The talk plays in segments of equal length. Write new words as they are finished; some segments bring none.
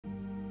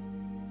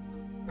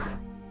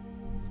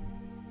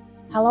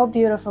Hello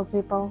beautiful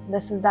people,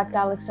 this is Dr.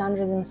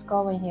 Alexandra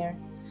Zemskova here,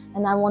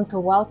 and I want to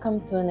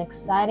welcome to an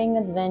exciting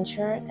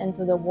adventure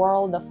into the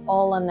world of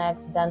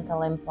all-on-X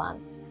dental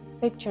implants.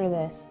 Picture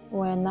this,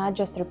 we're not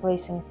just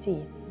replacing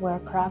teeth, we're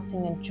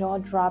crafting a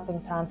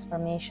jaw-dropping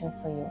transformation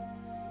for you.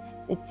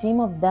 A team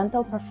of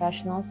dental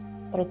professionals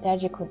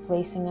strategically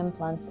placing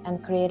implants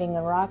and creating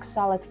a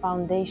rock-solid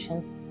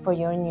foundation for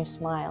your new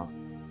smile.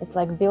 It's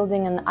like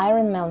building an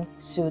Iron Man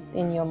suit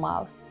in your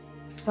mouth.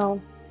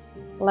 So,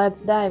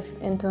 let's dive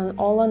into an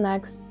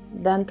all-on-X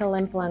dental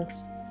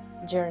implants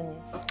journey.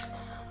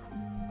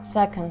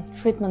 Second,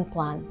 treatment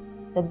plan.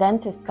 The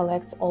dentist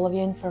collects all of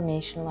your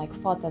information like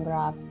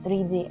photographs,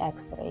 3D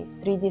x-rays,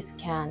 3D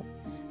scan,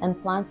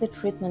 and plans a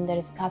treatment that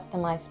is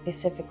customized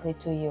specifically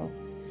to you.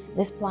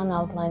 This plan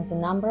outlines the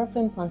number of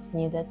implants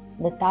needed,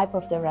 the type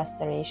of the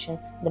restoration,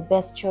 the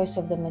best choice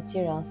of the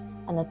materials,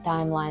 and the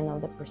timeline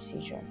of the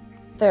procedure.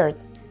 Third,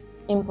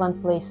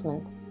 implant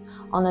placement.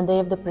 On the day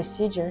of the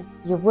procedure,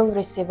 you will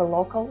receive a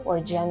local or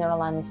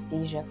general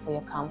anesthesia for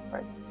your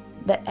comfort.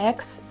 The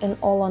X in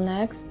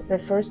all-on-X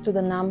refers to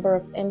the number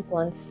of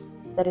implants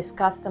that is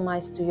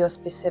customized to your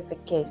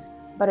specific case,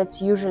 but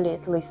it's usually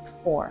at least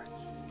 4.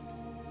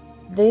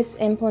 These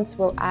implants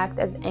will act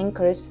as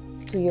anchors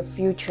to your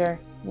future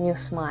new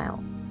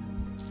smile.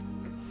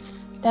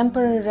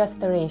 Temporary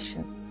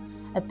restoration.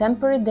 A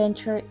temporary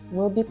denture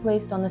will be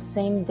placed on the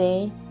same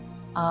day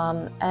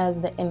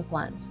as the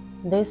implants.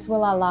 This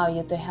will allow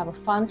you to have a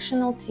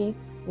functional teeth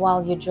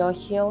while your jaw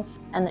heals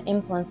and the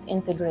implants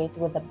integrate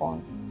with the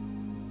bone.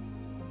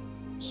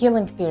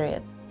 Healing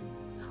period.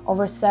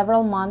 Over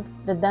several months,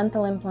 the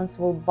dental implants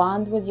will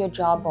bond with your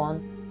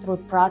jawbone through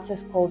a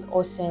process called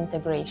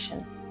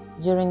osseointegration.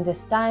 During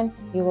this time,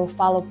 you will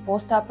follow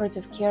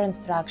post-operative care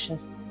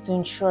instructions to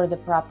ensure the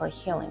proper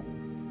healing.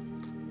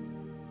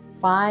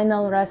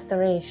 Final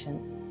restoration.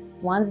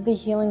 Once the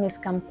healing is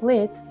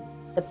complete,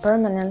 the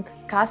permanent,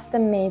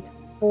 custom-made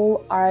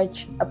full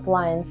arch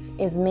appliance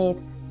is made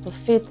to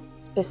fit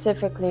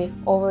specifically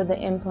over the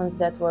implants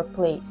that were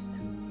placed.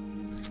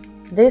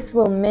 This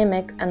will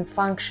mimic and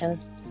function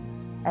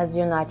as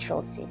your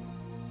natural teeth.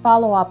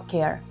 Follow-up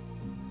care.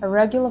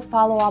 Regular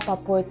follow-up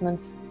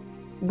appointments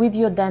with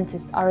your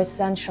dentist are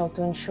essential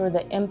to ensure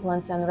the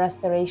implants and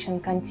restoration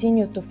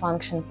continue to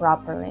function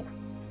properly.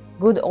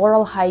 Good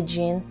oral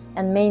hygiene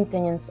and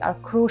maintenance are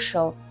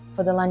crucial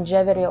for the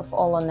longevity of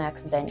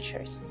all-on-X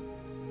dentures.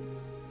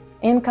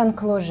 In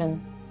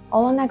conclusion,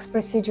 all-on-X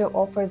procedure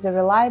offers a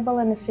reliable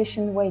and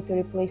efficient way to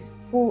replace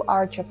full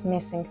arch of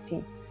missing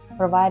teeth,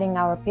 providing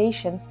our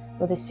patients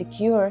with a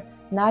secure,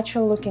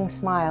 natural-looking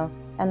smile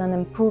and an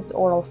improved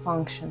oral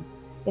function.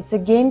 It's a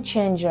game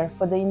changer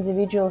for the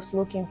individuals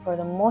looking for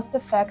the most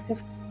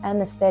effective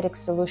and aesthetic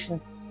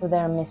solution to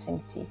their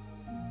missing teeth.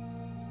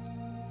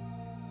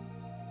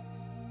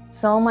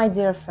 So, my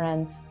dear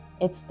friends,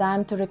 it's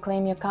time to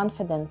reclaim your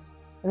confidence.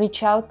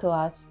 Reach out to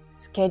us,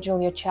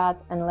 schedule your chat,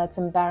 and let's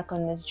embark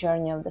on this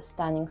journey of the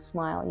stunning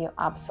smile you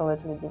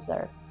absolutely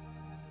deserve.